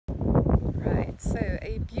So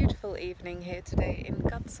a beautiful evening here today in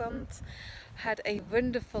Cadzand. Had a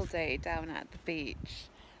wonderful day down at the beach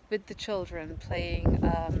with the children playing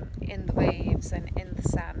in the waves and in the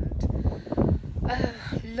sand.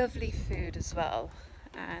 Lovely food as well,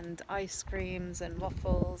 and ice creams and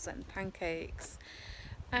waffles and pancakes.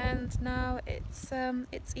 And now it's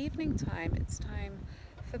evening time. It's time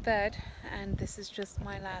for bed, and this is just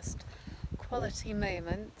my last quality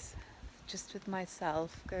moment, just with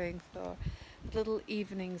myself, going for a little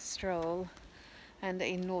evening stroll and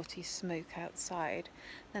a naughty smoke outside,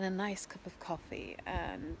 then a nice cup of coffee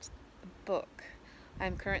and a book.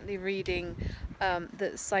 I'm currently reading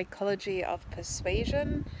The Psychology of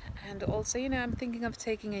Persuasion, and also, I'm thinking of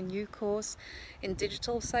taking a new course in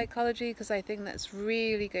digital psychology because I think that's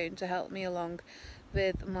really going to help me along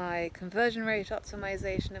with my conversion rate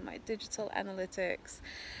optimization and my digital analytics.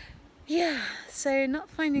 Yeah, so not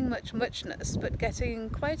finding muchness, but getting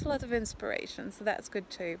quite a lot of inspiration, so that's good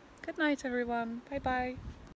too. Good night, everyone. Bye bye.